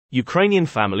Ukrainian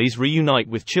families reunite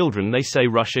with children they say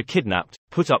Russia kidnapped,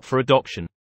 put up for adoption.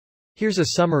 Here's a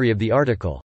summary of the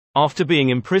article. After being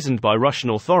imprisoned by Russian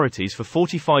authorities for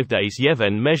 45 days,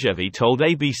 Yevhen Mezhevy told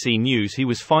ABC News he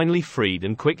was finally freed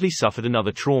and quickly suffered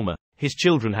another trauma. His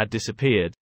children had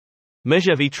disappeared.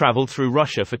 Mezhevy traveled through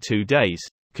Russia for 2 days,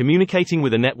 communicating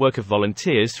with a network of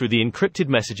volunteers through the encrypted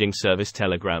messaging service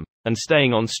Telegram, and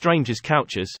staying on strangers'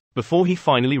 couches, before he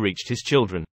finally reached his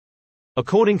children.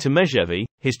 According to Mezhevy,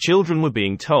 his children were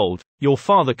being told, "Your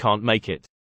father can't make it."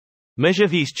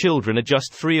 Mezhevy's children are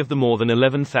just 3 of the more than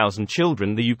 11,000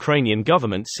 children the Ukrainian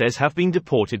government says have been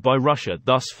deported by Russia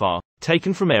thus far,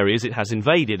 taken from areas it has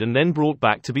invaded and then brought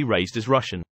back to be raised as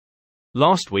Russian.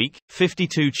 Last week,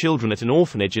 52 children at an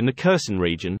orphanage in the Kherson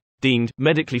region, deemed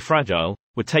medically fragile,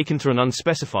 were taken to an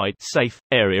unspecified, safe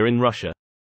area in Russia.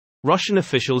 Russian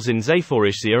officials in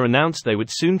Zaporizhzhia announced they would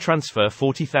soon transfer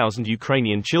 40,000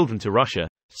 Ukrainian children to Russia,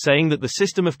 saying that the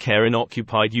system of care in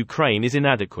occupied Ukraine is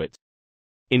inadequate.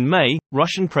 In May,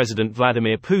 Russian President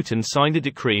Vladimir Putin signed a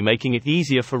decree making it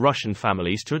easier for Russian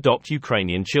families to adopt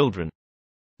Ukrainian children.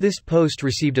 This post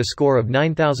received a score of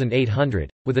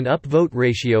 9,800, with an upvote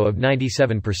ratio of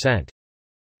 97%.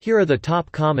 Here are the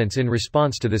top comments in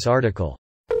response to this article.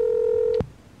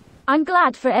 I'm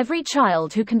glad for every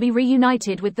child who can be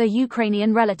reunited with their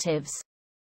Ukrainian relatives.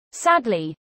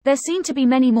 Sadly, there seem to be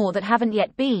many more that haven't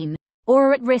yet been, or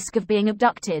are at risk of being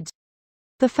abducted.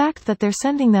 The fact that they're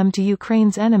sending them to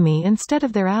Ukraine's enemy instead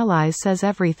of their allies says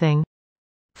everything.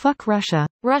 Fuck Russia.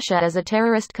 Russia is a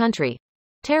terrorist country.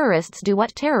 Terrorists do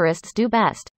what terrorists do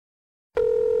best.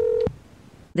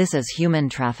 This is human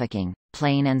trafficking,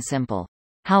 plain and simple.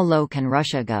 How low can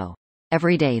Russia go?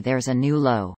 Every day there's a new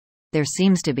low. There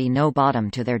seems to be no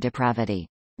bottom to their depravity.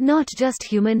 Not just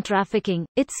human trafficking,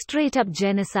 it's straight up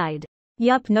genocide.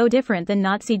 Yup, no different than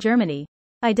Nazi Germany.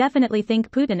 I definitely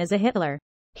think Putin is a Hitler.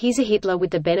 He's a Hitler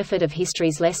with the benefit of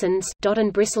history's lessons,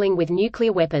 and bristling with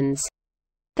nuclear weapons.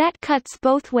 That cuts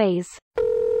both ways.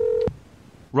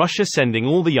 Russia sending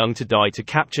all the young to die to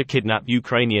capture kidnapped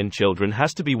Ukrainian children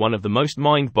has to be one of the most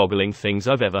mind-boggling things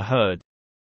I've ever heard.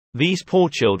 These poor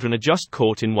children are just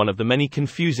caught in one of the many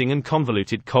confusing and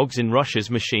convoluted cogs in Russia's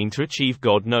machine to achieve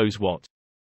God knows what.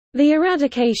 The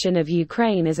eradication of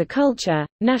Ukraine as a culture,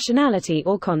 nationality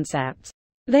or concept.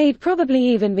 They'd probably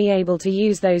even be able to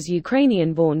use those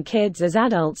Ukrainian-born kids as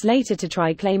adults later to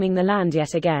try claiming the land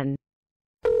yet again.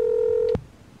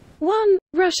 1.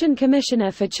 Russian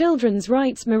Commissioner for Children's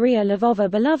Rights Maria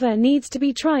Lvova-Belova needs to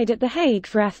be tried at The Hague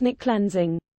for ethnic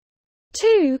cleansing.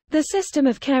 2. The system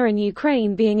of care in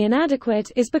Ukraine being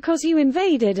inadequate is because you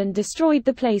invaded and destroyed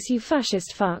the place, you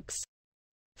fascist fucks.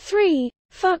 3.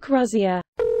 Fuck Russia.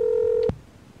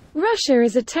 Russia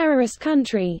is a terrorist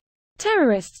country.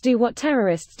 Terrorists do what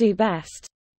terrorists do best.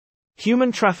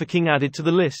 Human trafficking added to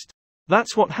the list.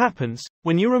 That's what happens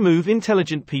when you remove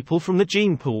intelligent people from the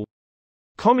gene pool.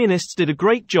 Communists did a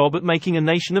great job at making a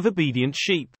nation of obedient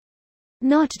sheep.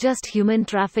 Not just human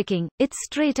trafficking, it's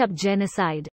straight up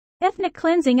genocide. Ethnic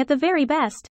cleansing at the very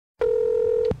best.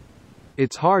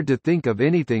 It's hard to think of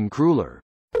anything crueler.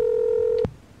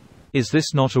 Is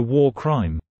this not a war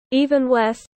crime? Even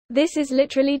worse, this is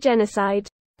literally genocide.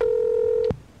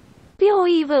 Pure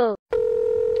evil.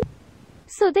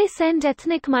 So they send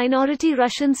ethnic minority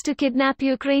Russians to kidnap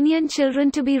Ukrainian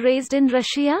children to be raised in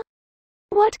Russia?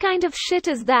 What kind of shit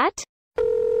is that?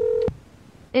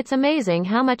 It's amazing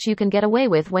how much you can get away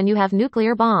with when you have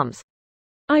nuclear bombs.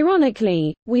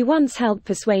 Ironically, we once helped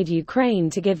persuade Ukraine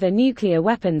to give their nuclear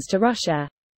weapons to Russia,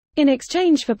 in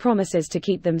exchange for promises to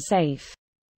keep them safe.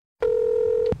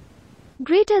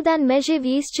 Greater than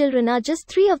Mezhevy's children are just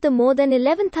 3 of the more than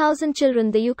 11,000 children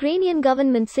the Ukrainian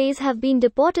government says have been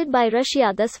deported by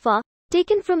Russia thus far,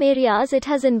 taken from areas it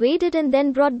has invaded and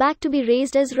then brought back to be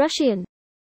raised as Russian.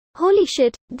 Holy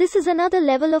shit, this is another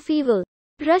level of evil.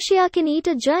 Russia can eat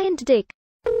a giant dick.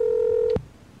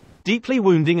 Deeply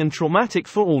wounding and traumatic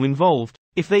for all involved,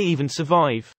 if they even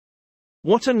survive.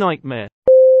 What a nightmare.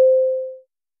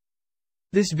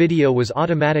 This video was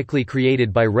automatically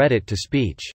created by Reddit to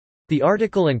speech. The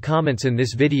article and comments in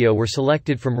this video were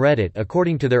selected from Reddit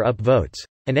according to their upvotes,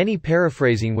 and any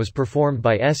paraphrasing was performed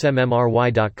by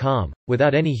smmry.com,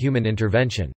 without any human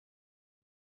intervention.